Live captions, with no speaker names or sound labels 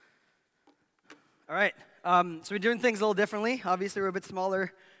All right, so we're doing things a little differently. Obviously, we're a bit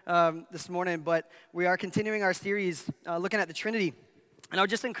smaller this morning, but we are continuing our series looking at the Trinity. And I would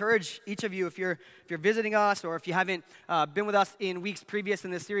just encourage each of you, if you're visiting us or if you haven't been with us in weeks previous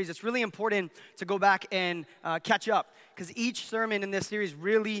in this series, it's really important to go back and catch up, because each sermon in this series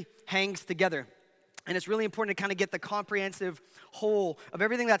really hangs together. And it's really important to kind of get the comprehensive whole of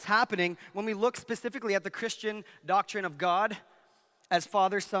everything that's happening when we look specifically at the Christian doctrine of God as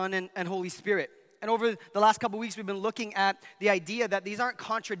Father, Son, and Holy Spirit. And over the last couple weeks, we've been looking at the idea that these aren't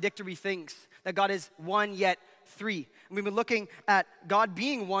contradictory things, that God is one yet three. And we've been looking at God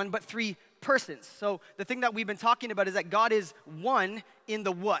being one but three persons. So the thing that we've been talking about is that God is one in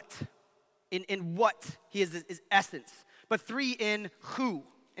the what, in what he is his essence, but three in who,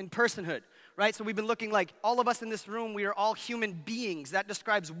 in personhood, right? So we've been looking like all of us in this room, we are all human beings. That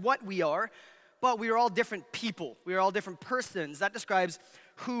describes what we are, but we are all different people. We are all different persons. That describes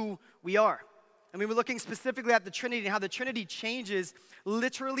who we are. And we were looking specifically at the Trinity and how the Trinity changes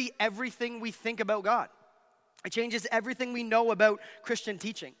literally everything we think about God. It changes everything we know about Christian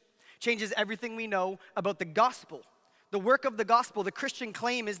teaching. It changes everything we know about the gospel. The work of the gospel, the Christian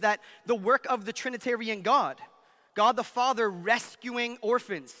claim, is that the work of the Trinitarian God, God the Father rescuing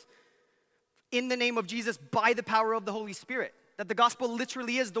orphans in the name of Jesus by the power of the Holy Spirit. That the gospel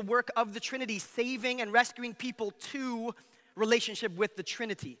literally is the work of the Trinity, saving and rescuing people to relationship with the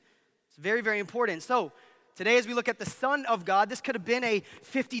Trinity. It's very, very important. So today as we look at the Son of God, this could have been a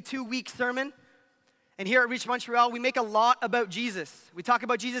 52-week sermon. And here at Reach Montreal, we make a lot about Jesus. We talk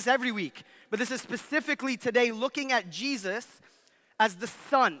about Jesus every week. But this is specifically today looking at Jesus as the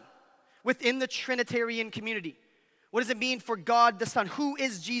Son within the Trinitarian community. What does it mean for God the Son? Who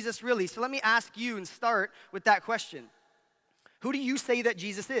is Jesus really? So let me ask you and start with that question. Who do you say that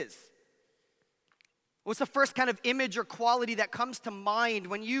Jesus is? What's the first kind of image or quality that comes to mind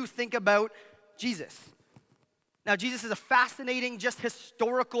when you think about Jesus? Now, Jesus is a fascinating, just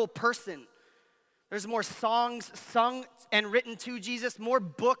historical person. There's more songs sung and written to Jesus, more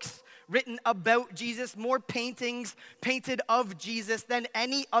books written about Jesus, more paintings painted of Jesus than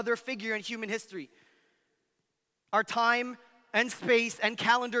any other figure in human history. Our time and space and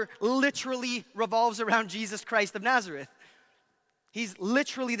calendar literally revolves around Jesus Christ of Nazareth. He's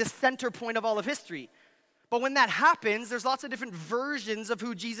literally the center point of all of history. But when that happens, there's lots of different versions of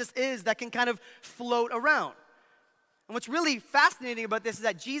who Jesus is that can kind of float around. And what's really fascinating about this is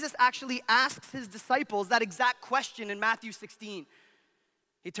that Jesus actually asks his disciples that exact question in Matthew 16.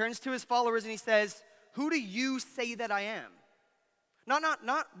 He turns to his followers and he says, "Who do you say that I am?"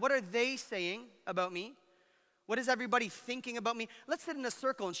 Not what are they saying about me? What is everybody thinking about me? Let's sit in a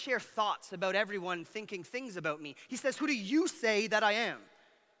circle and share thoughts about everyone thinking things about me. He says, "Who do you say that I am?"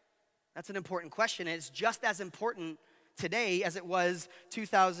 That's an important question, and it's just as important today as it was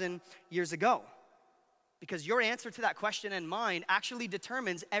 2,000 years ago. Because your answer to that question and mine actually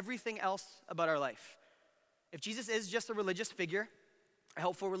determines everything else about our life. If Jesus is just a religious figure, a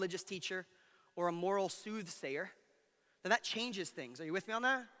helpful religious teacher, or a moral soothsayer, then that changes things. Are you with me on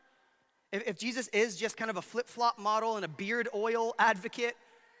that? If Jesus is just kind of a flip-flop model and a beard oil advocate,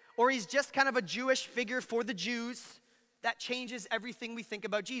 or he's just kind of a Jewish figure for the Jews, that changes everything we think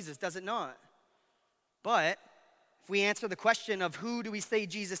about Jesus, does it not? But if we answer the question of who do we say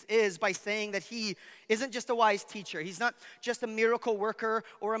Jesus is by saying that he isn't just a wise teacher, he's not just a miracle worker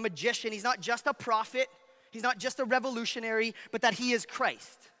or a magician, he's not just a prophet, he's not just a revolutionary, but that he is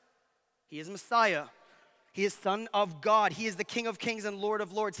Christ. He is Messiah. He is Son of God. He is the King of Kings and Lord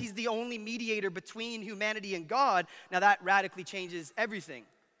of Lords. He's the only mediator between humanity and God. Now that radically changes everything.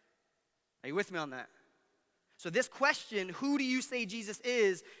 Are you with me on that? So this question, who do you say Jesus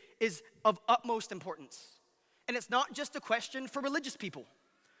is of utmost importance. And it's not just a question for religious people.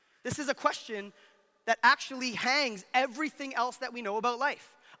 This is a question that actually hangs everything else that we know about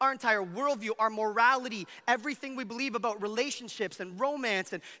life. Our entire worldview, our morality, everything we believe about relationships and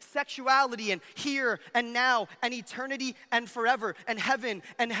romance and sexuality and here and now and eternity and forever and heaven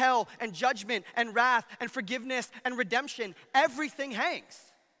and hell and judgment and wrath and forgiveness and redemption, everything hangs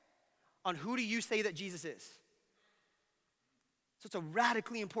on who do you say that Jesus is? So it's a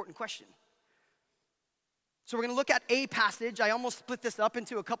radically important question. So we're going to look at a passage. I almost split this up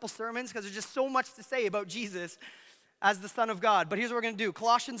into a couple sermons because there's just so much to say about Jesus as the Son of God. But here's what we're going to do.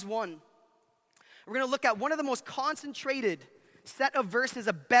 Colossians 1. We're going to look at one of the most concentrated set of verses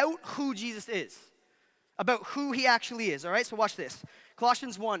about who Jesus is, about who he actually is. All right, so watch this.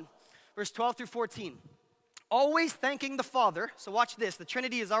 Colossians 1, verse 12 through 14. Always thanking the Father. So watch this. The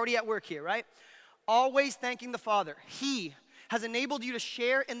Trinity is already at work here, right? Always thanking the Father. He has enabled you to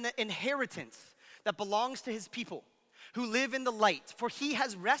share in the inheritance that belongs to his people. who live in the light, for he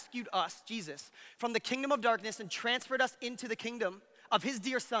has rescued us, Jesus, from the kingdom of darkness and transferred us into the kingdom of his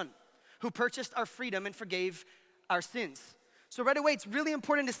dear Son, who purchased our freedom and forgave our sins. So right away, it's really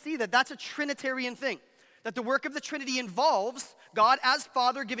important to see that that's a Trinitarian thing, that the work of the Trinity involves God as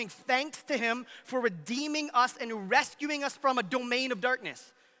Father giving thanks to him for redeeming us and rescuing us from a domain of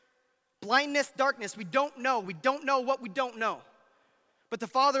darkness. Blindness, darkness, we don't know what we don't know. But the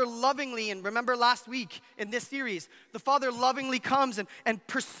Father lovingly, and remember last week in this series, the Father lovingly comes and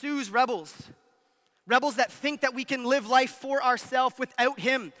pursues rebels. Rebels that think that we can live life for ourselves without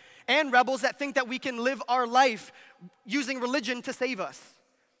him. And rebels that think that we can live our life using religion to save us.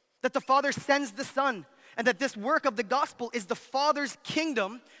 That the Father sends the Son, and that this work of the gospel is the Father's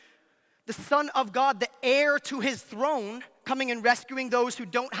kingdom, the Son of God, the heir to his throne, coming and rescuing those who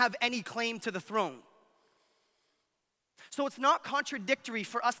don't have any claim to the throne. So it's not contradictory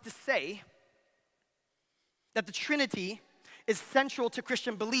for us to say that the Trinity is central to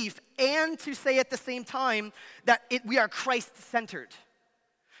Christian belief, and to say at the same time that we are Christ-centered.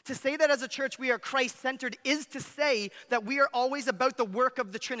 To say that as a church we are Christ-centered is to say that we are always about the work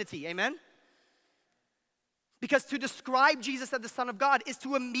of the Trinity, amen? Because to describe Jesus as the Son of God is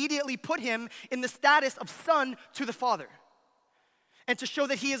to immediately put him in the status of Son to the Father. And to show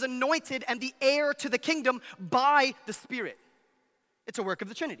that he is anointed and the heir to the kingdom by the Spirit. It's a work of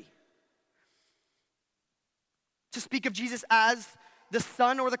the Trinity. To speak of Jesus as the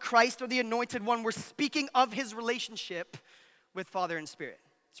Son or the Christ or the Anointed One, we're speaking of his relationship with Father and Spirit.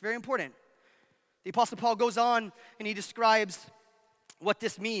 It's very important. The Apostle Paul goes on and he describes what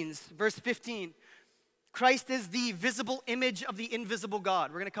this means. Verse 15, Christ is the visible image of the invisible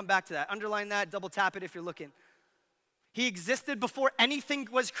God. We're going to come back to that. Underline that, double tap it if you're looking. He existed before anything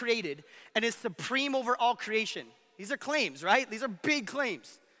was created and is supreme over all creation. These are claims, right? These are big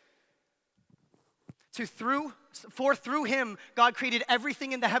claims. For through him, God created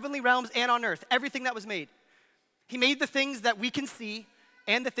everything in the heavenly realms and on earth, everything that was made. He made the things that we can see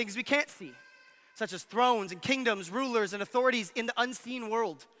and the things we can't see, such as thrones and kingdoms, rulers and authorities in the unseen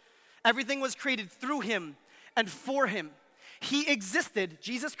world. Everything was created through him and for him. He existed,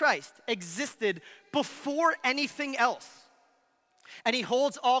 Jesus Christ, existed before anything else. And he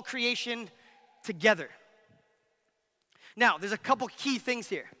holds all creation together. Now, there's a couple key things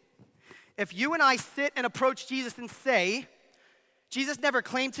here. If you and I sit and approach Jesus and say, Jesus never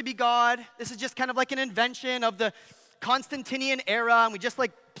claimed to be God, this is just kind of like an invention of the Constantinian era, and we just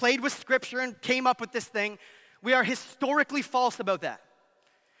like played with scripture and came up with this thing, we are historically false about that.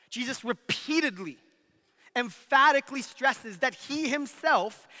 Jesus repeatedly, emphatically stresses that he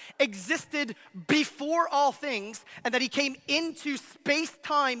himself existed before all things and that he came into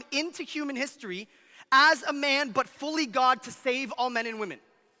space-time, into human history as a man but fully God to save all men and women.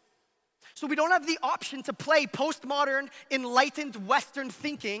 So we don't have the option to play postmodern, enlightened Western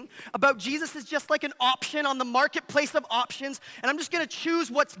thinking about Jesus as just like an option on the marketplace of options, and I'm just gonna choose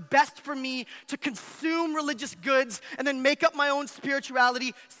what's best for me to consume religious goods and then make up my own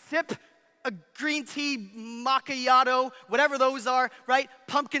spirituality, sip a green tea, macchiato, whatever those are, right?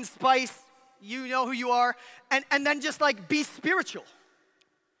 Pumpkin spice, you know who you are, and then just like be spiritual.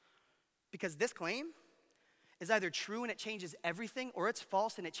 Because this claim is either true and it changes everything, or it's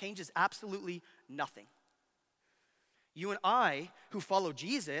false and it changes absolutely nothing. You and I, who follow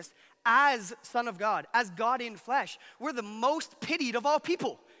Jesus as Son of God, as God in flesh, we're the most pitied of all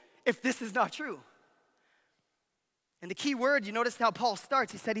people if this is not true. And the key word, you notice how Paul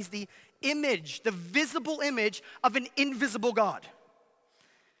starts. He said he's the image, the visible image of an invisible God.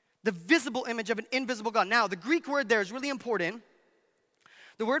 The visible image of an invisible God. Now, the Greek word there is really important.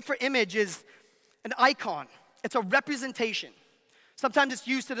 The word for image is an icon. It's a representation. Sometimes it's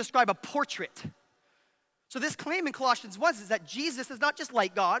used to describe a portrait. So this claim in Colossians 1 is that Jesus is not just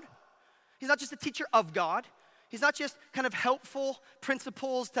like God. He's not just a teacher of God. He's not just kind of helpful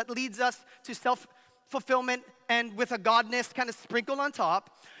principles that leads us to self-fulfillment and with a godness kind of sprinkled on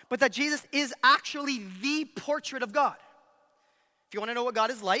top, but that Jesus is actually the portrait of God. If you want to know what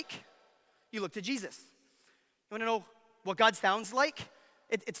God is like, you look to Jesus. You want to know what God sounds like?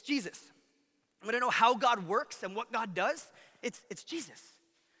 It's Jesus. You want to know how God works and what God does? It's Jesus.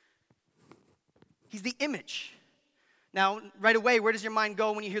 He's the image. Now, right away, where does your mind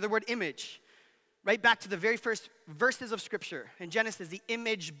go when you hear the word image? Right back to the very first verses of Scripture in Genesis, the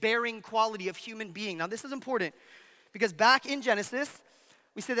image-bearing quality of human being. Now, this is important because back in Genesis,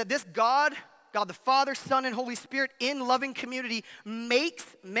 we say that this God the Father, Son, and Holy Spirit in loving community makes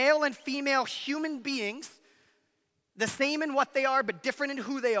male and female human beings the same in what they are, but different in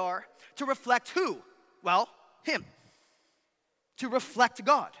who they are, to reflect who? Well, him. To reflect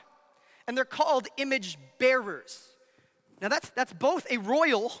God. And they're called image bearers. Now that's both a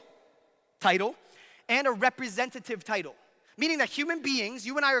royal title and a representative title, meaning that human beings,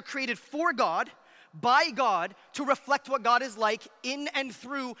 you and I, are created for God, by God, to reflect what God is like in and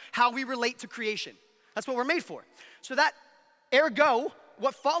through how we relate to creation. That's what we're made for. So that, ergo,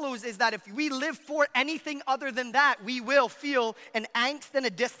 what follows is that if we live for anything other than that, we will feel an angst and a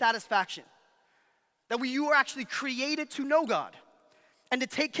dissatisfaction. That you are actually created to know God and to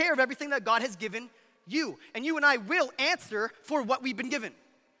take care of everything that God has given you. And you and I will answer for what we've been given.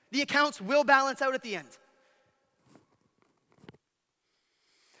 The accounts will balance out at the end.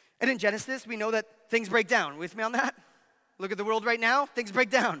 And in Genesis, we know that things break down. With me on that? Look at the world right now, things break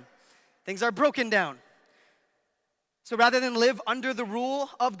down. Things are broken down. So rather than live under the rule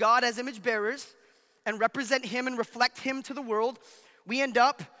of God as image bearers and represent Him and reflect Him to the world, we end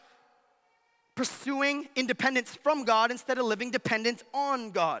up pursuing independence from God instead of living dependent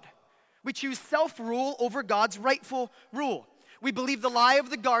on God. We choose self-rule over God's rightful rule. We believe the lie of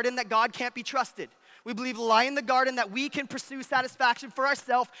the garden that God can't be trusted. We believe the lie in the garden that we can pursue satisfaction for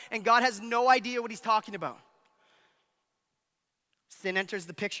ourselves and God has no idea what He's talking about. Sin enters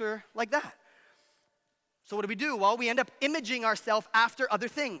the picture like that. So what do? Well, we end up imaging ourselves after other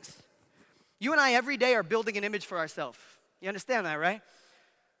things. You and I every day are building an image for ourselves. You understand that, right?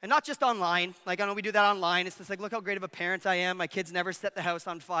 And not just online. Like, I know we do that online. It's just like, look how great of a parent I am. My kids never set the house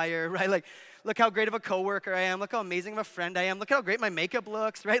on fire, right? Like, look how great of a coworker I am. Look how amazing of a friend I am. Look how great my makeup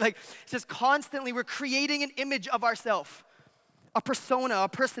looks, right? Like, it's just constantly we're creating an image of ourselves, a persona, a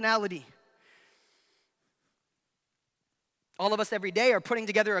personality. All of us every day are putting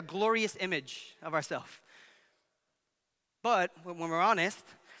together a glorious image of ourselves. But when we're honest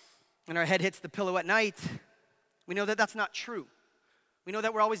and our head hits the pillow at night, we know that that's not true. We know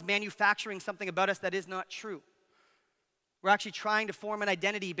that we're always manufacturing something about us that is not true. We're actually trying to form an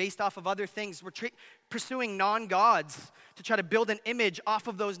identity based off of other things. We're pursuing non-gods to try to build an image off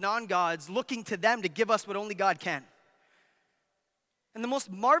of those non-gods, looking to them to give us what only God can. And the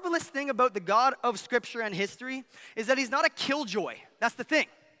most marvelous thing about the God of Scripture and history is that He's not a killjoy. That's the thing.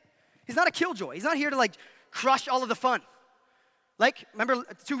 He's not a killjoy. He's not here to like crush all of the fun. Like, remember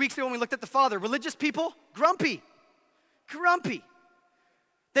 2 weeks ago when we looked at the Father, religious people, grumpy.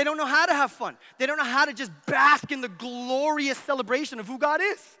 They don't know how to have fun. They don't know how to just bask in the glorious celebration of who God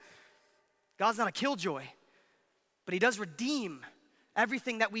is. God's not a killjoy, but He does redeem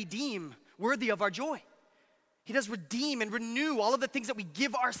everything that we deem worthy of our joy. He does redeem and renew all of the things that we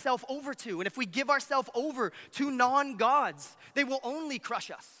give ourselves over to. And if we give ourselves over to non-gods, they will only crush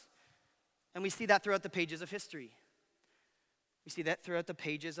us. And we see that throughout the pages of history. We see that throughout the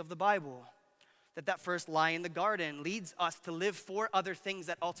pages of the Bible. That first lie in the garden leads us to live for other things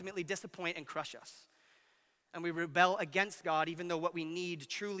that ultimately disappoint and crush us. And we rebel against God even though what we need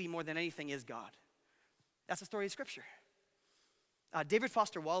truly more than anything is God. That's the story of Scripture. David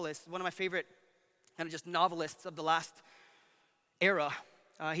Foster Wallace, one of my favorite kind of just novelists of the last era,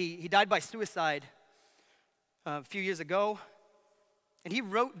 he died by suicide a few years ago. And he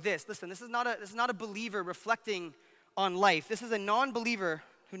wrote this. Listen, this is not a believer reflecting on life. This is a non-believer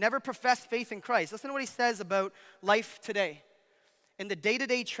who never professed faith in Christ. Listen to what he says about life today. In the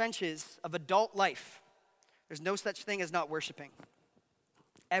day-to-day trenches of adult life, there's no such thing as not worshiping.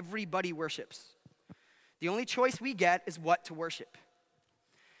 Everybody worships. The only choice we get is what to worship.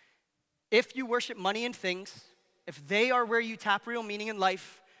 If you worship money and things, if they are where you tap real meaning in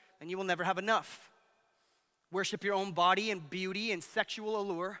life, then you will never have enough. Worship your own body and beauty and sexual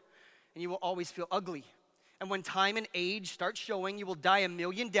allure, and you will always feel ugly. And when time and age start showing, you will die a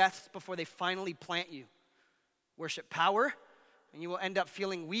million deaths before they finally plant you. Worship power, and you will end up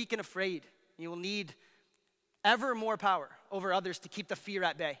feeling weak and afraid. You will need ever more power over others to keep the fear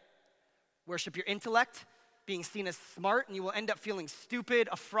at bay. Worship your intellect, being seen as smart, and you will end up feeling stupid,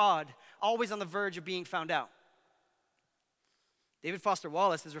 a fraud, always on the verge of being found out. David Foster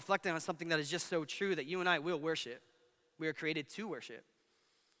Wallace is reflecting on something that is just so true that you and I will worship. We are created to worship.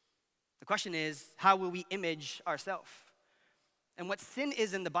 The question is, how will we image ourselves? And what sin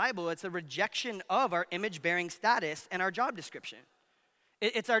is in the Bible, it's a rejection of our image-bearing status and our job description.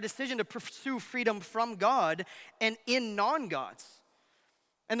 It's our decision to pursue freedom from God and in non-gods.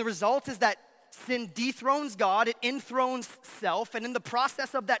 And the result is that sin dethrones God, it enthrones self, and in the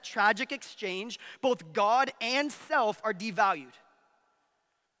process of that tragic exchange, both God and self are devalued.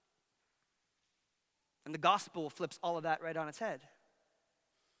 And the gospel flips all of that right on its head.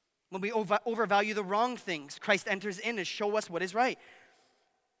 When we overvalue the wrong things, Christ enters in to show us what is right.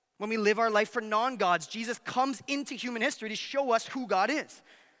 When we live our life for non-gods, Jesus comes into human history to show us who God is.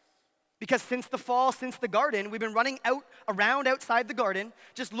 Because since the fall, since the garden, we've been running around outside the garden,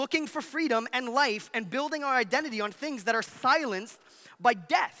 just looking for freedom and life and building our identity on things that are silenced by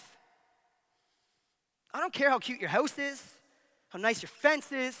death. I don't care how cute your house is, how nice your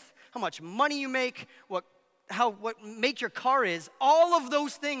fence is, how much money you make, what make your car is. All of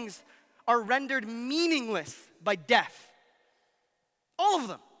those things are rendered meaningless by death. All of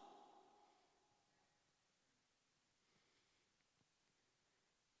them.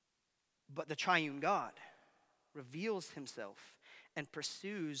 But the triune God reveals himself and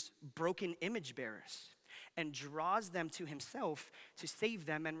pursues broken image bearers and draws them to himself to save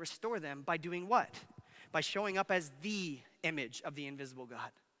them and restore them by doing what? By showing up as the image of the invisible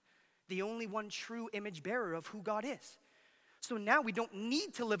God, the only one true image bearer of who God is. So now we don't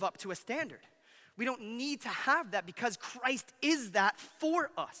need to live up to a standard. We don't need to have that because Christ is that for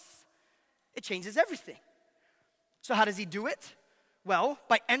us. It changes everything. So how does he do it? Well,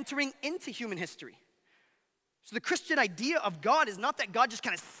 by entering into human history. So the Christian idea of God is not that God just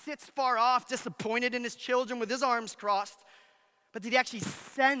kind of sits far off, disappointed in his children with his arms crossed, but that he actually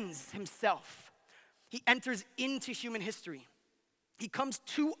sends himself. He enters into human history. He comes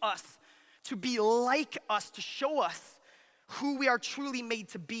to us to be like us, to show us who we are truly made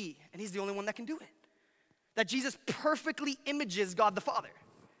to be. And he's the only one that can do it. That Jesus perfectly images God the Father.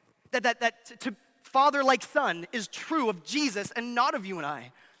 That to Father like Son is true of Jesus and not of you and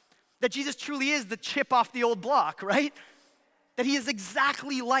I. That Jesus truly is the chip off the old block, right? That he is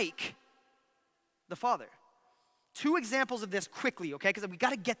exactly like the Father. Two examples of this quickly, okay? Because we got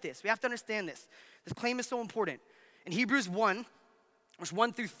to get this. We have to understand this. This claim is so important. In Hebrews 1, verse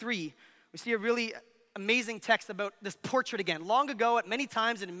 1 through 3, we see a really amazing text about this portrait again. Long ago, at many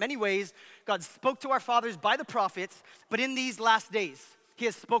times and in many ways, God spoke to our fathers by the prophets, but in these last days, he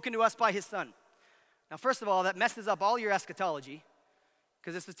has spoken to us by his Son. Now, first of all, that messes up all your eschatology,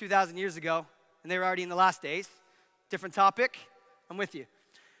 because this was 2,000 years ago, and they were already in the last days. Different topic, I'm with you.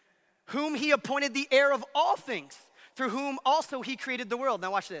 Whom he appointed the heir of all things, through whom also he created the world.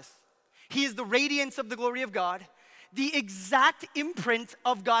 Now watch this. He is the radiance of the glory of God, the exact imprint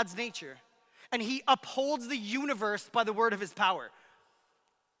of God's nature, and he upholds the universe by the word of his power.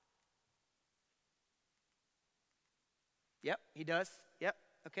 Yep, he does. Yep,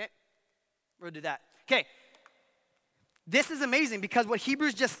 okay. We'll do that. Okay. This is amazing because what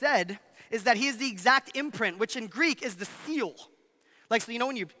Hebrews just said is that he is the exact imprint, which in Greek is the seal. Like, so you know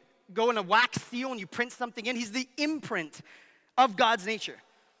when you go in a wax seal and you print something in, he's the imprint of God's nature.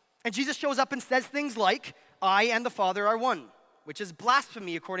 And Jesus shows up and says things like, I and the Father are one, which is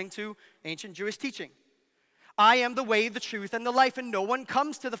blasphemy according to ancient Jewish teaching. I am the way, the truth, and the life, and no one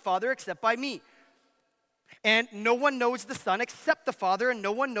comes to the Father except by me. And no one knows the Son except the Father, and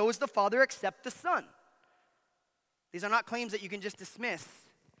no one knows the Father except the Son. These are not claims that you can just dismiss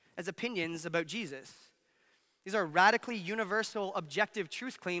as opinions about Jesus. These are radically universal, objective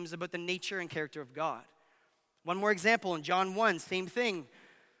truth claims about the nature and character of God. One more example in John 1, same thing.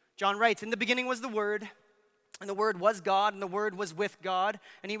 John writes, in the beginning was the Word, and the Word was God, and the Word was with God,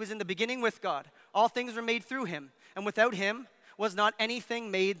 and he was in the beginning with God. All things were made through him, and without him was not anything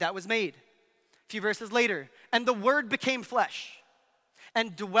made that was made. A few verses later, and the Word became flesh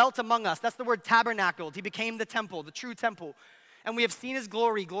and dwelt among us. That's the word tabernacled. He became the temple, the true temple. And we have seen his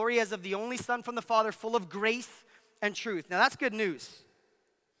glory, glory as of the only Son from the Father, full of grace and truth. Now that's good news,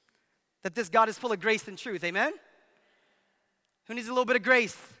 that this God is full of grace and truth, amen? Who needs a little bit of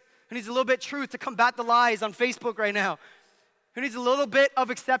grace? Who needs a little bit of truth to combat the lies on Facebook right now? Who needs a little bit of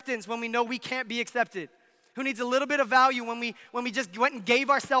acceptance when we know we can't be accepted? Who needs a little bit of value when we just went and gave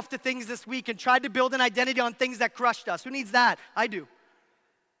ourselves to things this week and tried to build an identity on things that crushed us? Who needs that? I do.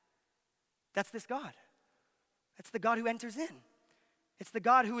 That's this God. That's the God who enters in. It's the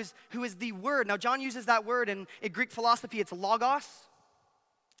God who is the Word. Now, John uses that word in Greek philosophy. It's logos.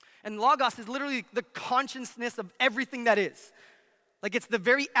 And logos is literally the consciousness of everything that is. Like it's the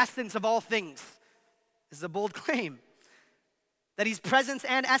very essence of all things. This is a bold claim. That he's presence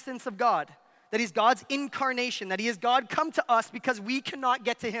and essence of God. That he's God's incarnation. That he is God come to us because we cannot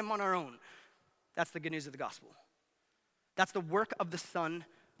get to him on our own. That's the good news of the gospel. That's the work of the Son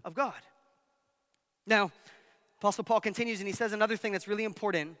of God. Now, Apostle Paul continues and he says another thing that's really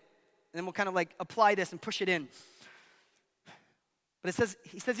important, and then we'll kind of like apply this and push it in. But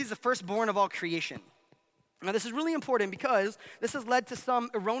he says he's the firstborn of all creation. Now this is really important because this has led to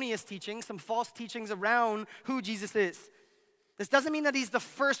some erroneous teachings, some false teachings around who Jesus is. This doesn't mean that he's the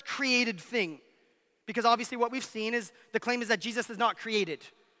first created thing, because obviously what we've seen is the claim is that Jesus is not created.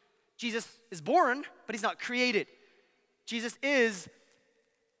 Jesus is born, but he's not created.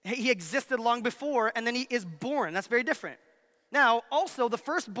 He existed long before, and then he is born. That's very different. Now, also, the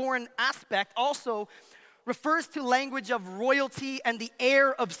firstborn aspect also refers to language of royalty and the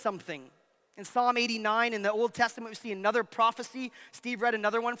heir of something. In Psalm 89 in the Old Testament, we see another prophecy. Steve read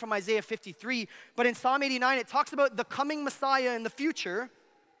another one from Isaiah 53. But in Psalm 89, it talks about the coming Messiah in the future.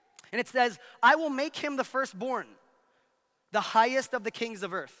 And it says, I will make him the firstborn, the highest of the kings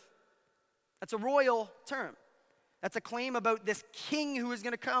of earth. That's a royal term. That's a claim about this king who is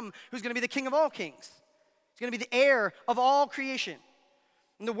going to come, who's going to be the king of all kings. He's going to be the heir of all creation.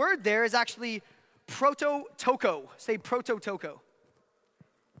 And the word there is actually prototoko. Say prototoko.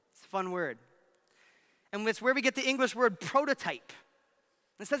 It's a fun word. And it's where we get the English word prototype.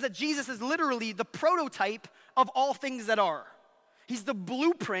 It says that Jesus is literally the prototype of all things that are. He's the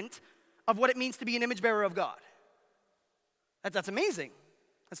blueprint of what it means to be an image bearer of God. That's amazing.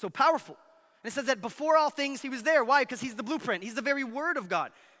 That's so powerful. And it says that before all things, he was there. Why? Because he's the blueprint. He's the very word of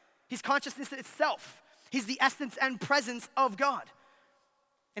God. He's consciousness itself. He's the essence and presence of God.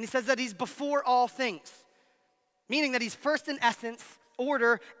 And he says that he's before all things, meaning that he's first in essence,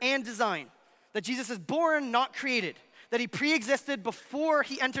 order, and design. That Jesus is born, not created. That he pre-existed before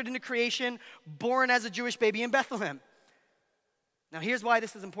he entered into creation, born as a Jewish baby in Bethlehem. Now here's why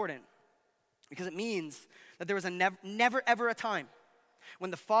this is important. Because it means that there was never ever a time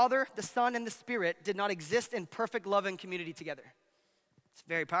when the Father, the Son, and the Spirit did not exist in perfect love and community together. It's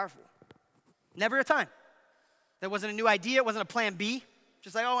very powerful. Never a time. There wasn't a new idea. It wasn't a plan B.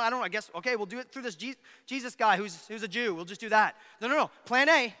 Just like, oh, I don't know, I guess, okay, we'll do it through this Jesus guy who's a Jew. We'll just do that. No. Plan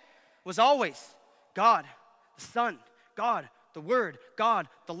A was always God, the Son, God, the Word, God,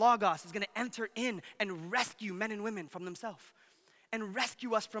 the Logos is going to enter in and rescue men and women from themselves. And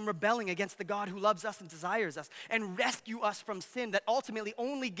rescue us from rebelling against the God who loves us and desires us. And rescue us from sin that ultimately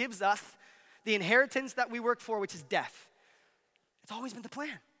only gives us the inheritance that we work for, which is death. It's always been the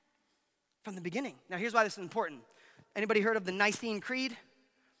plan from the beginning. Now here's why this is important. Anybody heard of the Nicene Creed?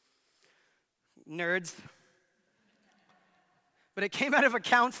 Nerds. But it came out of a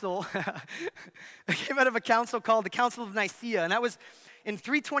council. It came out of a council called the Council of Nicaea, and that was in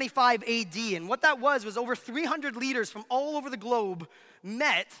 325 AD. And what that was over 300 leaders from all over the globe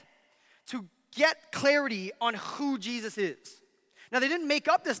met to get clarity on who Jesus is. Now, they didn't make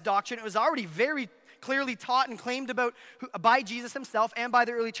up this doctrine. It was already very clearly taught and claimed about by Jesus himself and by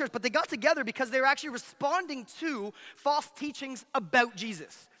the early church. But they got together because they were actually responding to false teachings about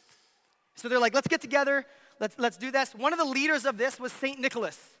Jesus. So they're like, let's get together. Let's do this. One of the leaders of this was St.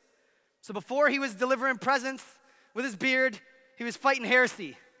 Nicholas. So before he was delivering presents with his beard, he was fighting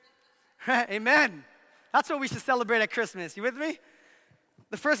heresy. Amen. That's what we should celebrate at Christmas. You with me?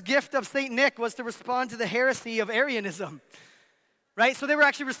 The first gift of St. Nick was to respond to the heresy of Arianism. Right? So they were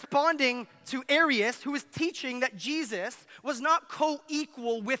actually responding to Arius, who was teaching that Jesus was not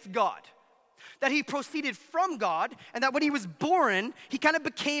co-equal with God. That he proceeded from God, and that when he was born, he kind of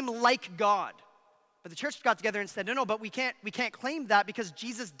became like God. But the church got together and said, no, but we can't claim that because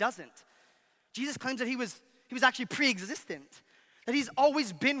Jesus doesn't. Jesus claims that he was actually pre-existent, that he's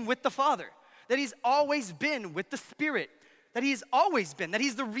always been with the Father, that he's always been with the Spirit, that he's always been, that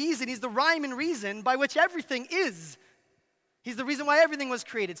he's the reason, he's the rhyme and reason by which everything is. He's the reason why everything was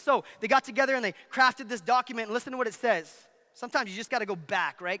created. So they got together and they crafted this document, and listen to what it says. Sometimes you just got to go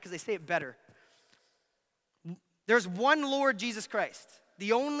back, right? Because they say it better. There's one Lord Jesus Christ,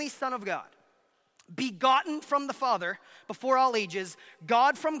 the only Son of God, begotten from the Father before all ages,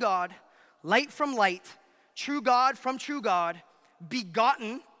 God from God, light from light, true God from true God,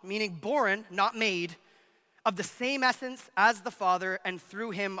 begotten, meaning born, not made, of the same essence as the Father, and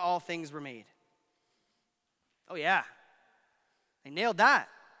through him all things were made. Oh yeah, they nailed that.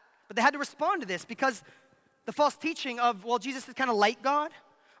 But they had to respond to this because the false teaching of, well, Jesus is kind of like God,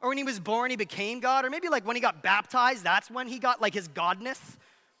 or when he was born, he became God, or maybe like when he got baptized, that's when he got like his godness.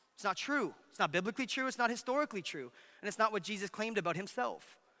 It's not true. It's not biblically true. It's not historically true. And it's not what Jesus claimed about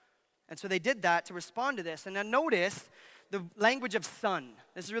himself. And so they did that to respond to this. And then notice the language of son.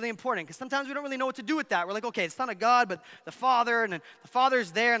 This is really important because sometimes we don't really know what to do with that. We're like, okay, the Son of God, but the Father, and then the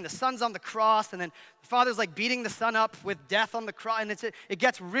Father's there, and the Son's on the cross, and then the Father's like beating the Son up with death on the cross, and it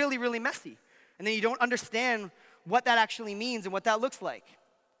gets really, really messy. And then you don't understand what that actually means and what that looks like.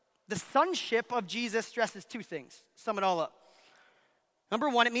 The sonship of Jesus stresses two things. Sum it all up. Number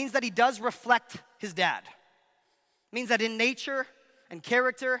one, it means that he does reflect his dad. It means that in nature and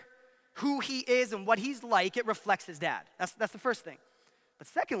character, who he is and what he's like, it reflects his dad. That's the first thing. But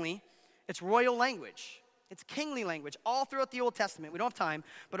secondly, it's royal language. It's kingly language. All throughout the Old Testament, we don't have time,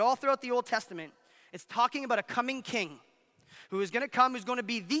 but all throughout the Old Testament, it's talking about a coming king who is going to come, who's going to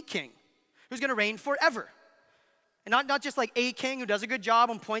be the king, who's going to reign forever. And not just like a king who does a good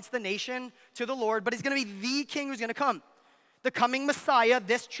job and points the nation to the Lord, but he's going to be the king who's going to come. The coming Messiah,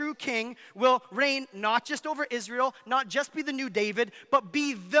 this true king, will reign not just over Israel, not just be the new David, but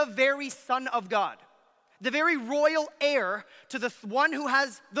be the very Son of God, the very royal heir to the one who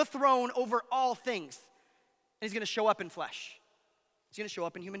has the throne over all things. And he's going to show up in flesh. He's going to show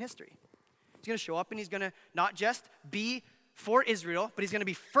up in human history. He's going to show up and he's going to not just be for Israel, but he's going to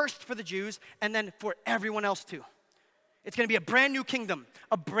be first for the Jews and then for everyone else too. It's going to be a brand new kingdom,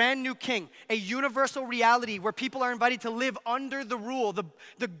 a brand new king, a universal reality where people are invited to live under the rule,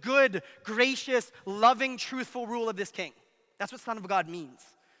 the good, gracious, loving, truthful rule of this king. That's what Son of God means.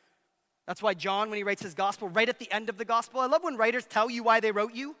 That's why John, when he writes his gospel, right at the end of the gospel, I love when writers tell you why they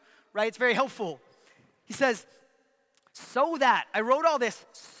wrote you, right? It's very helpful. He says, I wrote all this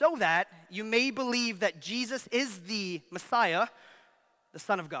so that you may believe that Jesus is the Messiah, the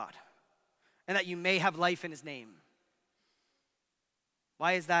Son of God, and that you may have life in his name.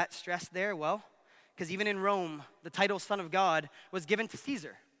 Why is that stressed there? Well, because even in Rome, the title Son of God was given to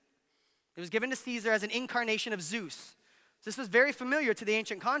Caesar. It was given to Caesar as an incarnation of Zeus. So this was very familiar to the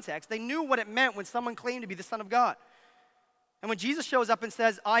ancient context. They knew what it meant when someone claimed to be the Son of God. And when Jesus shows up and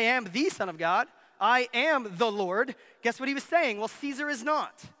says, I am the Son of God, I am the Lord, guess what he was saying? Well, Caesar is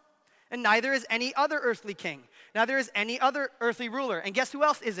not. And neither is any other earthly king. Neither is any other earthly ruler. And guess who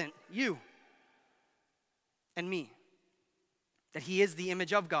else isn't? You and me. That he is the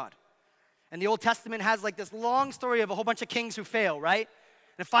image of God. And the Old Testament has like this long story of a whole bunch of kings who fail, right?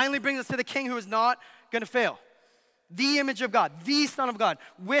 And it finally brings us to the king who is not going to fail. The image of God, the Son of God,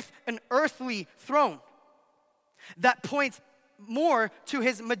 with an earthly throne that points more to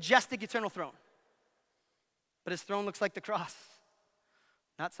his majestic eternal throne. But his throne looks like the cross,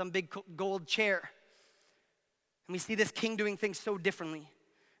 not some big gold chair. And we see this king doing things so differently.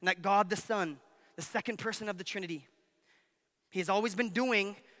 And that God the Son, the second person of the Trinity, he has always been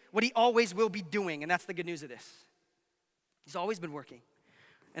doing what he always will be doing, and that's the good news of this. He's always been working.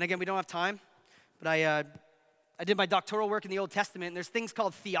 And again, we don't have time, but I did my doctoral work in the Old Testament, and there's things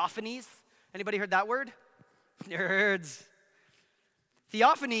called theophanies. Anybody heard that word? Nerds.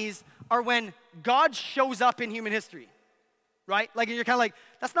 Theophanies are when God shows up in human history, right? Like you're kind of like,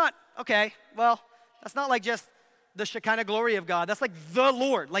 that's not, okay, well, that's not like just the Shekinah glory of God. That's like the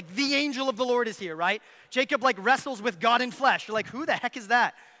Lord, like the angel of the Lord is here, right? Jacob like wrestles with God in flesh. You're like, who the heck is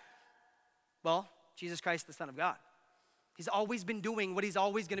that? Well, Jesus Christ, the Son of God. He's always been doing what he's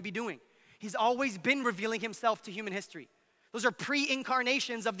always going to be doing. He's always been revealing himself to human history. Those are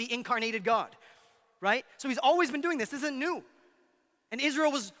pre-incarnations of the incarnated God, right? So he's always been doing this. This isn't new. And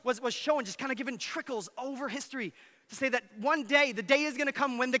Israel was shown, just kind of given trickles over history to say that one day, the day is going to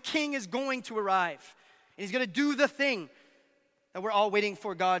come when the king is going to arrive. And he's going to do the thing that we're all waiting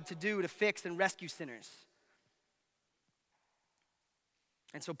for God to do to fix and rescue sinners.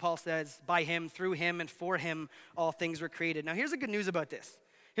 And so Paul says, by him, through him, and for him, all things were created. Now here's the good news about this.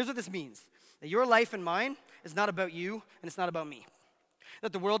 Here's what this means. That your life and mine is not about you, and it's not about me.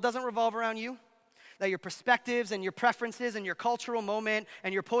 That the world doesn't revolve around you. That your perspectives and your preferences and your cultural moment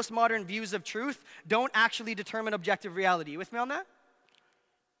and your postmodern views of truth don't actually determine objective reality. You with me on that?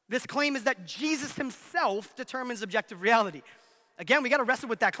 This claim is that Jesus himself determines objective reality. Again, we got to wrestle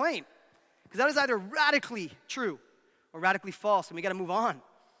with that claim. Because that is either radically true or radically false, and we got to move on.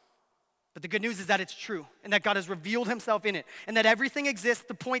 But the good news is that it's true, and that God has revealed himself in it, and that everything exists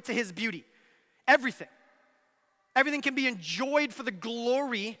to point to his beauty. Everything. Everything can be enjoyed for the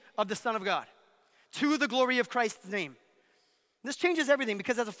glory of the Son of God, to the glory of Christ's name. This changes everything,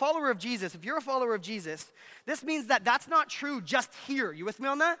 because as a follower of Jesus, if you're a follower of Jesus, this means that that's not true just here. You with me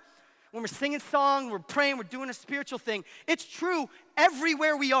on that? When we're singing song, we're praying, we're doing a spiritual thing. It's true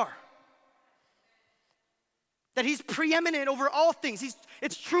everywhere we are. That he's preeminent over all things.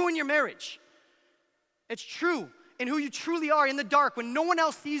 It's true in your marriage. It's true in who you truly are in the dark when no one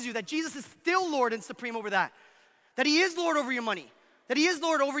else sees you, that Jesus is still Lord and supreme over that. That he is Lord over your money. That he is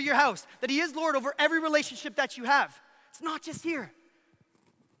Lord over your house. That he is Lord over every relationship that you have. It's not just here.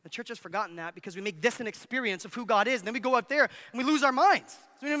 The church has forgotten that because we make this an experience of who God is, and then we go out there and we lose our minds. So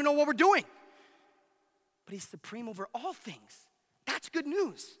we don't even know what we're doing. But he's supreme over all things. That's good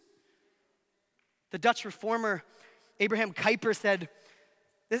news. The Dutch reformer Abraham Kuyper said,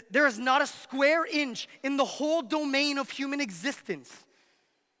 there is not a square inch in the whole domain of human existence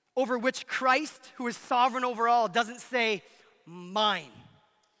over which Christ, who is sovereign over all, doesn't say, mine.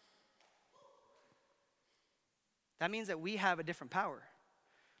 That means that we have a different power.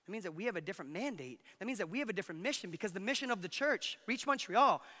 That means that we have a different mandate. That means that we have a different mission, because the mission of the church, Reach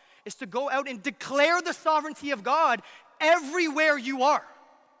Montreal, is to go out and declare the sovereignty of God everywhere you are.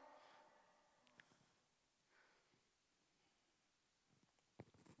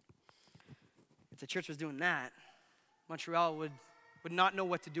 If the church was doing that, Montreal would not know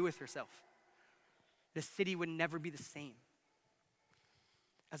what to do with herself. The city would never be the same.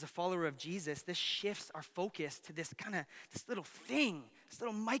 As a follower of Jesus, this shifts our focus to this little thing, this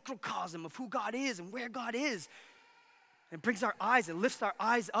little microcosm of who God is and where God is. It brings our eyes, it lifts our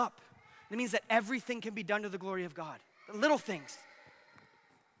eyes up. It means that everything can be done to the glory of God. The little things,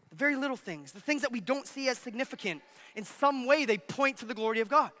 the very little things, the things that we don't see as significant, in some way they point to the glory of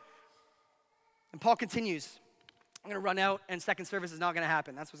God. And Paul continues. I'm going to run out and second service is not going to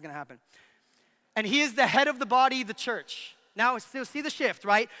happen. That's what's going to happen. And he is the head of the body, the church. Now, still see the shift,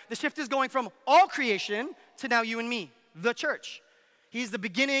 right? The shift is going from all creation to now you and me, the church. He's the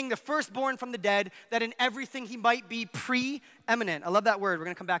beginning, the firstborn from the dead, that in everything he might be preeminent. I love that word. We're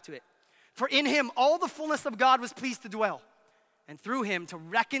going to come back to it. For in him all the fullness of God was pleased to dwell, and through him to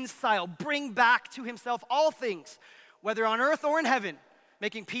reconcile, bring back to himself all things, whether on earth or in heaven,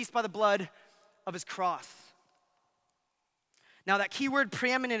 making peace by the blood of his cross. Now, that key word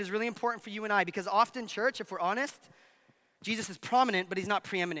preeminent is really important for you and I, because often, church, if we're honest, Jesus is prominent, but he's not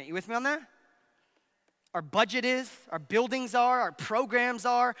preeminent. You with me on that? Our budget is, our buildings are, our programs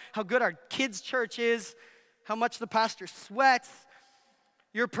are, how good our kids' church is, how much the pastor sweats,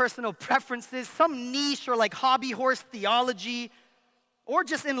 your personal preferences, some niche or like hobby horse theology, or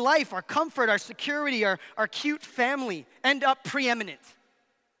just in life, our comfort, our security, our cute family end up preeminent.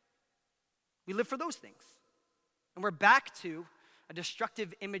 We live for those things. And we're back to a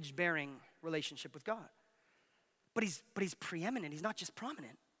destructive image-bearing relationship with God. But he's preeminent. He's not just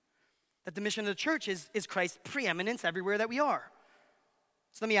prominent. That the mission of the church is Christ's preeminence everywhere that we are.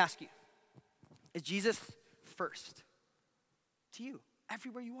 So let me ask you, is Jesus first to you,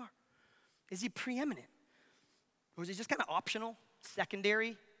 everywhere you are? Is he preeminent? Or is he just kind of optional,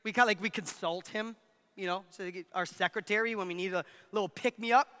 secondary? We consult him, so our secretary when we need a little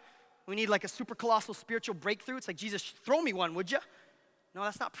pick-me-up. We need like a super colossal spiritual breakthrough. It's like, Jesus, throw me one, would you? No,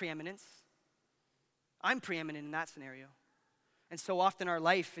 that's not preeminence. I'm preeminent in that scenario. And so often our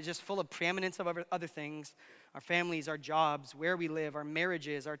life is just full of preeminence of other things. Our families, our jobs, where we live, our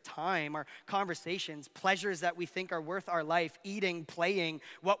marriages, our time, our conversations, pleasures that we think are worth our life, eating, playing,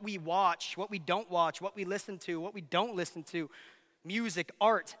 what we watch, what we don't watch, what we listen to, what we don't listen to, music,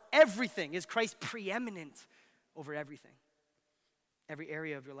 art, everything is Christ preeminent over everything. Every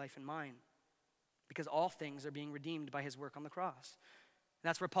area of your life and mine. Because all things are being redeemed by his work on the cross. And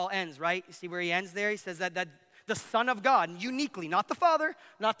that's where Paul ends, right? You see where he ends there? He says that the Son of God, uniquely, not the Father,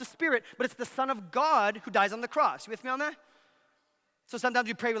 not the Spirit, but it's the Son of God who dies on the cross. You with me on that? So sometimes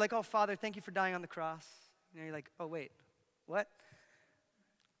we pray, we're like, oh, Father, thank you for dying on the cross. And you're like, oh, wait, what?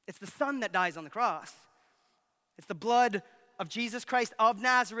 It's the Son that dies on the cross. It's the blood of Jesus Christ of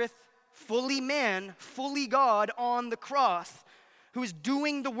Nazareth, fully man, fully God on the cross, who is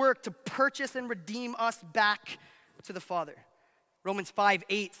doing the work to purchase and redeem us back to the Father. Romans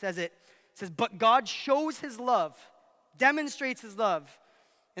 5:8 says it. It says, but God shows his love, demonstrates his love,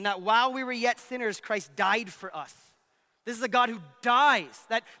 in that while we were yet sinners, Christ died for us. This is a God who dies,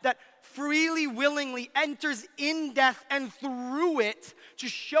 that freely, willingly enters in death and through it to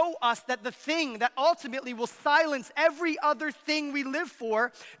show us that the thing that ultimately will silence every other thing we live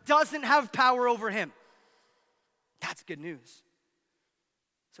for doesn't have power over him. That's good news.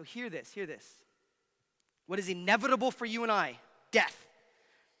 So hear this. What is inevitable for you and I? Death.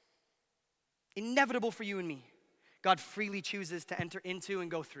 Inevitable for you and me. God freely chooses to enter into and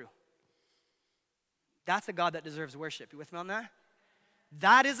go through. That's a God that deserves worship. You with me on that?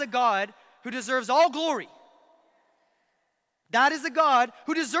 That is a God who deserves all glory. That is a God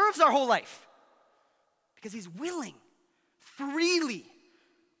who deserves our whole life. Because he's willing, freely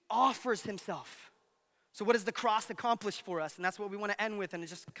offers himself. So what does the cross accomplish for us? And that's what we want to end with and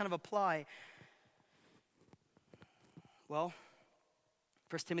just kind of apply. Well,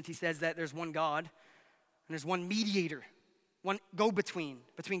 1 Timothy says that there's one God and there's one mediator, one go-between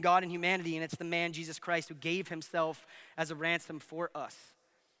between God and humanity, and it's the man Jesus Christ who gave himself as a ransom for us.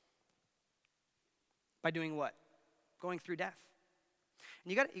 By doing what? Going through death.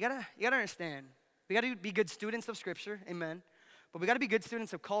 And you gotta understand, we gotta be good students of Scripture, amen. But we gotta be good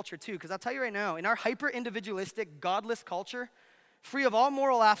students of culture too, because I'll tell you right now, in our hyper-individualistic, godless culture, free of all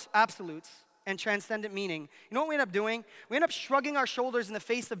moral absolutes and transcendent meaning, you know what we end up doing? We end up shrugging our shoulders in the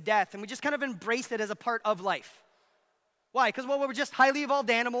face of death, and we just kind of embrace it as a part of life. Why? Because, well, we're just highly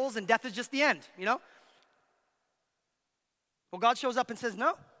evolved animals, and death is just the end, Well, God shows up and says,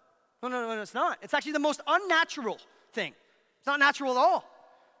 no, it's not. It's actually the most unnatural thing. It's not natural at all.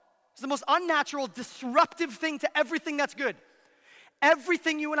 It's the most unnatural, disruptive thing to everything that's good.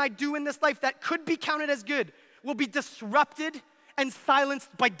 Everything you and I do in this life that could be counted as good will be disrupted and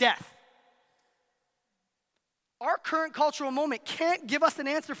silenced by death. Our current cultural moment can't give us an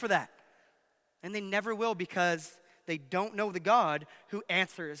answer for that. And they never will because they don't know the God who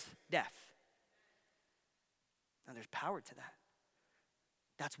answers death. And there's power to that.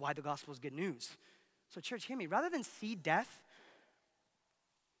 That's why the gospel is good news. So church, hear me. Rather than see death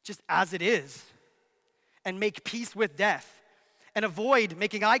just as it is and make peace with death and avoid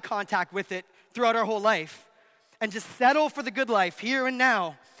making eye contact with it throughout our whole life and just settle for the good life here and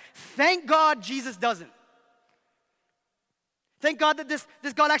now, thank God Jesus doesn't. Thank God that this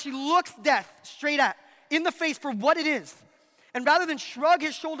God actually looks death straight in the face for what it is. And rather than shrug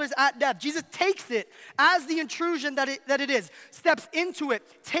his shoulders at death, Jesus takes it as the intrusion that it is, steps into it,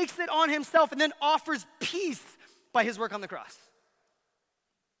 takes it on himself, and then offers peace by his work on the cross.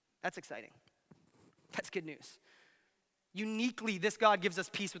 That's exciting. That's good news. Uniquely, this God gives us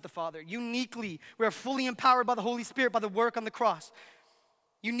peace with the Father. Uniquely, we are fully empowered by the Holy Spirit by the work on the cross.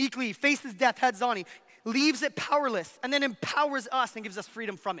 Uniquely, faces death heads on. He leaves it powerless and then empowers us and gives us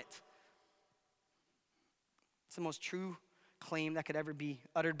freedom from it. It's the most true claim that could ever be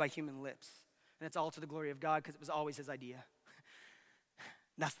uttered by human lips. And it's all to the glory of God because it was always his idea.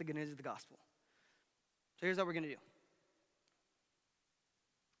 That's the good news of the gospel. So here's what we're going to do.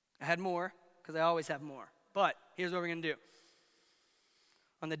 I had more because I always have more. But here's what we're going to do.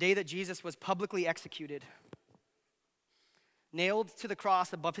 On the day that Jesus was publicly executed, nailed to the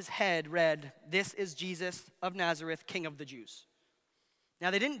cross above his head read, "This is Jesus of Nazareth, King of the Jews."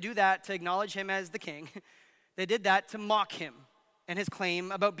 Now they didn't do that to acknowledge him as the king. They did that to mock him and his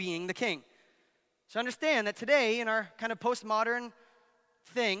claim about being the king. So understand that today, in our kind of postmodern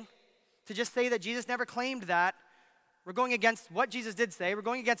thing, to just say that Jesus never claimed that, we're going against what Jesus did say, we're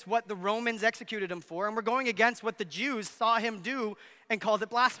going against what the Romans executed him for, and we're going against what the Jews saw him do and called it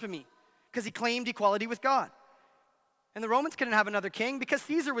blasphemy, because he claimed equality with God. And the Romans couldn't have another king because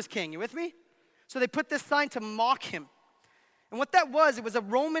Caesar was king. You with me? So they put this sign to mock him. And what that was, it was a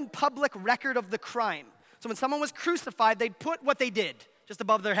Roman public record of the crime. So when someone was crucified, they'd put what they did just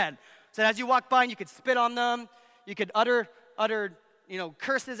above their head. So as you walk by, and you could spit on them, you could utter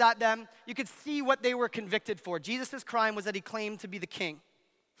curses at them. You could see what they were convicted for. Jesus' crime was that he claimed to be the king.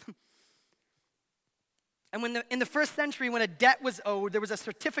 And in the first century, when a debt was owed, there was a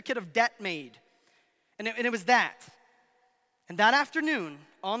certificate of debt made. And it was that. And that afternoon,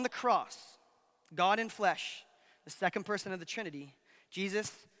 on the cross, God in flesh, the second person of the Trinity,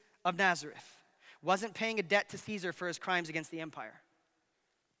 Jesus of Nazareth, wasn't paying a debt to Caesar for his crimes against the empire.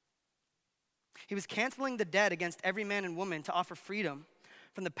 He was canceling the debt against every man and woman to offer freedom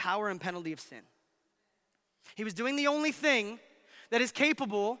from the power and penalty of sin. He was doing the only thing that is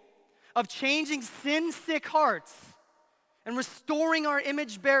capable of changing sin-sick hearts and restoring our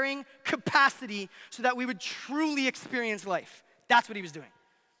image-bearing capacity so that we would truly experience life. That's what he was doing.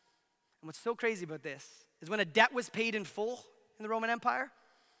 And what's so crazy about this is when a debt was paid in full in the Roman Empire,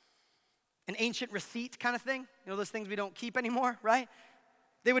 an ancient receipt kind of thing, those things we don't keep anymore, right?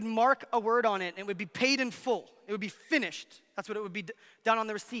 They would mark a word on it and it would be paid in full. It would be finished. That's what it would be done on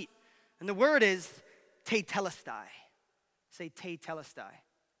the receipt. And the word is tetelestai. Say tetelestai.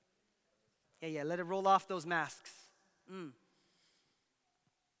 Yeah, let it roll off those masks. And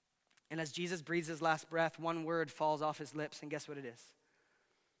as Jesus breathes his last breath, one word falls off his lips, and guess what it is?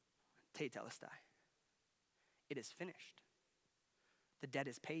 Tetelestai. It is finished. The debt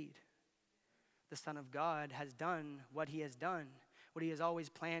is paid. The Son of God has done what he has done, what he has always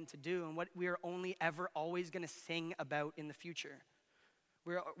planned to do, and what we are only ever always going to sing about in the future.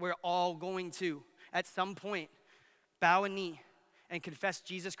 We're all going to, at some point, bow a knee and confess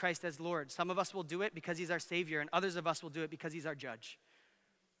Jesus Christ as Lord. Some of us will do it because he's our Savior, and others of us will do it because he's our judge.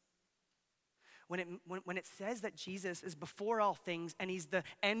 When it says that Jesus is before all things and he's the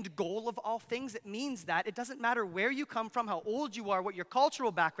end goal of all things, it means that it doesn't matter where you come from, how old you are, what your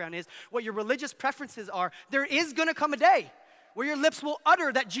cultural background is, what your religious preferences are, there is going to come a day where your lips will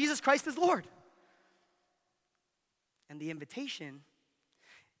utter that Jesus Christ is Lord. And the invitation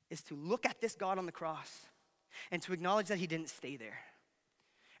is to look at this God on the cross and to acknowledge that he didn't stay there,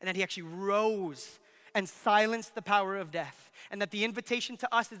 and that he actually rose and silenced the power of death, and that the invitation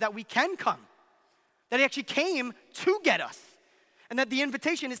to us is that we can come, that he actually came to get us, and that the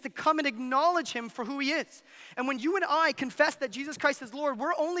invitation is to come and acknowledge him for who he is. And when you and I confess that Jesus Christ is Lord,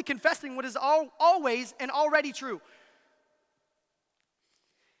 we're only confessing what is always and already true.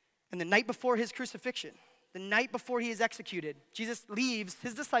 And the night before his crucifixion, the night before he is executed, Jesus leaves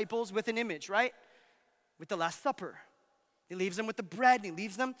his disciples with an image, right? With the Last Supper. He leaves them with the bread, and he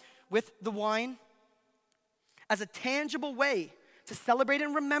leaves them with the wine as a tangible way to celebrate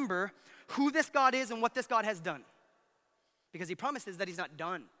and remember who this God is and what this God has done. Because he promises that he's not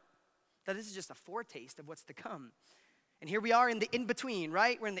done. that this is just a foretaste of what's to come. And here we are in the in-between,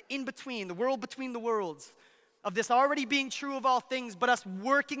 right? We're in the in-between, the world between the worlds, of this already being true of all things, but us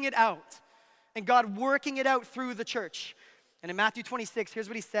working it out, and God working it out through the church. And in Matthew 26, here's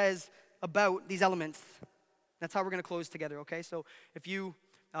what he says about these elements. That's how we're going to close together, okay? So if you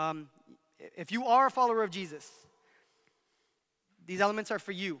are a follower of Jesus, these elements are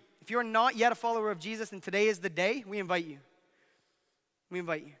for you. If you're not yet a follower of Jesus and today is the day, we invite you. We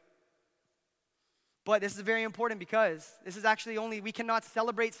invite you. But this is very important because this is actually we cannot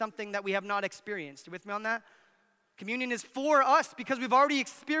celebrate something that we have not experienced. You with me on that? Communion is for us because we've already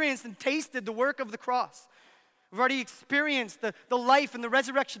experienced and tasted the work of the cross. We've already experienced the life and the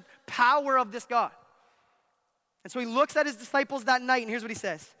resurrection power of this God. And so he looks at his disciples that night, and here's what he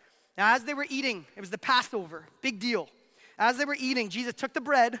says. Now, as they were eating, it was the Passover, big deal. As they were eating, Jesus took the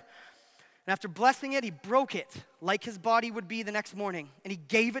bread, and after blessing it, he broke it like his body would be the next morning. And he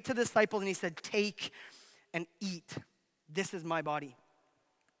gave it to the disciples, and he said, "Take and eat. This is my body."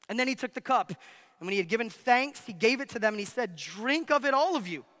 And then he took the cup, and when he had given thanks, he gave it to them, and he said, "Drink of it, all of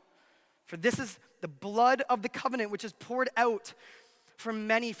you. For this is the blood of the covenant, which is poured out for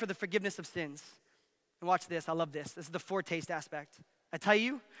many for the forgiveness of sins." And watch this, I love this. This is the foretaste aspect. I tell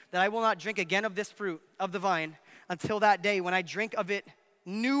you that I will not drink again of this fruit of the vine until that day when I drink of it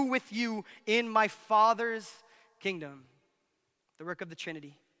new with you in my Father's kingdom. The work of the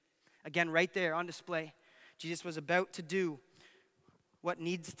Trinity. Again, right there on display. Jesus was about to do what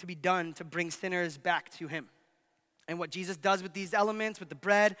needs to be done to bring sinners back to him. And what Jesus does with these elements, with the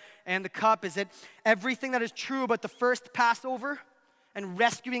bread and the cup, is that everything that is true about the first Passover and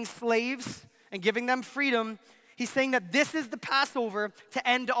rescuing slaves and giving them freedom, he's saying that this is the Passover to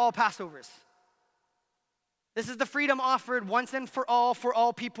end all Passovers. This is the freedom offered once and for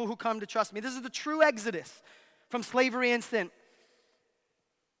all people who come to trust me. This is the true exodus from slavery and sin.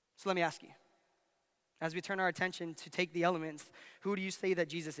 So let me ask you, as we turn our attention to take the elements, who do you say that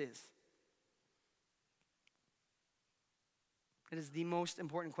Jesus is? It is the most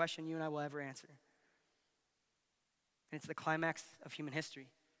important question you and I will ever answer. And it's the climax of human history.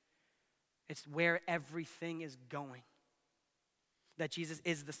 It's where everything is going. That Jesus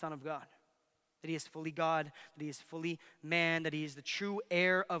is the Son of God. That he is fully God, that he is fully man, that he is the true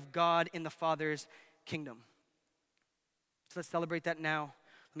heir of God in the Father's kingdom. So let's celebrate that now.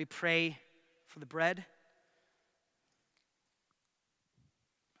 Let me pray for the bread.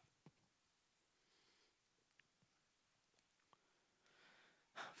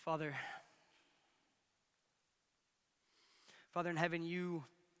 Father in heaven, you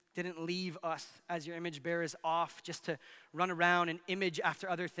didn't leave us as your image bearers off just to run around and image after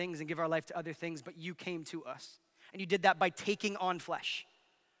other things and give our life to other things, but you came to us. And you did that by taking on flesh.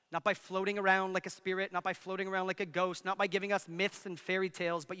 Not by floating around like a spirit, not by floating around like a ghost, not by giving us myths and fairy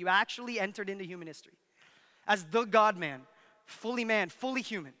tales, but you actually entered into human history as the God-man, fully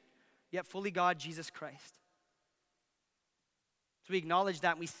human, yet fully God, Jesus Christ. So we acknowledge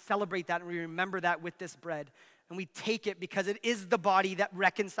that and we celebrate that and we remember that with this bread. And we take it because it is the body that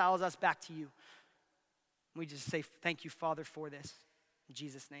reconciles us back to you. And we just say, thank you, Father, for this. In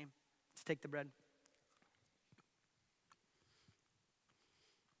Jesus' name. Let's take the bread.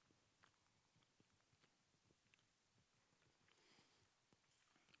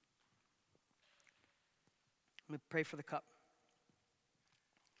 Let me pray for the cup.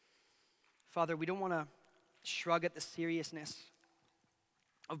 Father, we don't want to shrug at the seriousness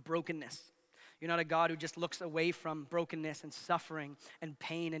of brokenness. You're not a God who just looks away from brokenness and suffering and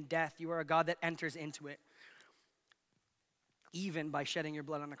pain and death. You are a God that enters into it, even by shedding your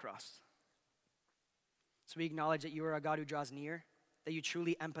blood on the cross. So we acknowledge that you are a God who draws near, that you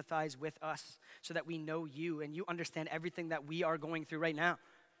truly empathize with us so that we know you and you understand everything that we are going through right now.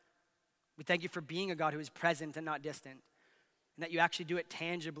 We thank you for being a God who is present and not distant, and that you actually do it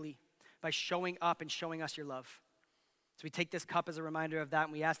tangibly by showing up and showing us your love. So we take this cup as a reminder of that,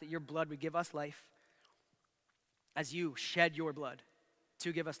 and we ask that your blood would give us life as you shed your blood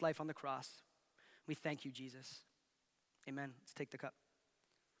to give us life on the cross. We thank you, Jesus. Amen. Let's take the cup.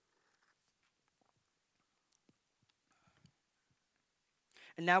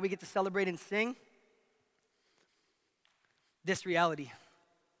 And now we get to celebrate and sing this reality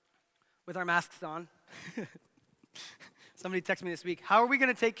with our masks on. Somebody texted me this week, how are we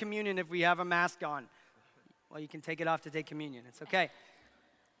going to take communion if we have a mask on? Well, you can take it off to take communion. It's okay.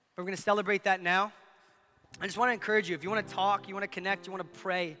 But we're going to celebrate that now. I just want to encourage you, if you want to talk, you want to connect, you want to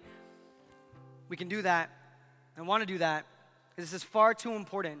pray, we can do that. I want to do that because this is far too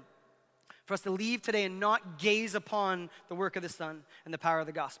important for us to leave today and not gaze upon the work of the Son and the power of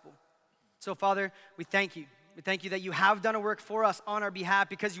the gospel. So, Father, we thank you We thank you that you have done a work for us on our behalf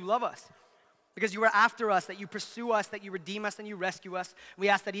because you love us, because you are after us, that you pursue us, that you redeem us, and you rescue us. We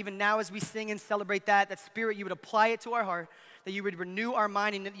ask that even now as we sing and celebrate that Spirit, you would apply it to our heart, that you would renew our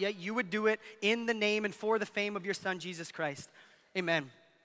mind, and that yet you would do it in the name and for the fame of your Son, Jesus Christ. Amen.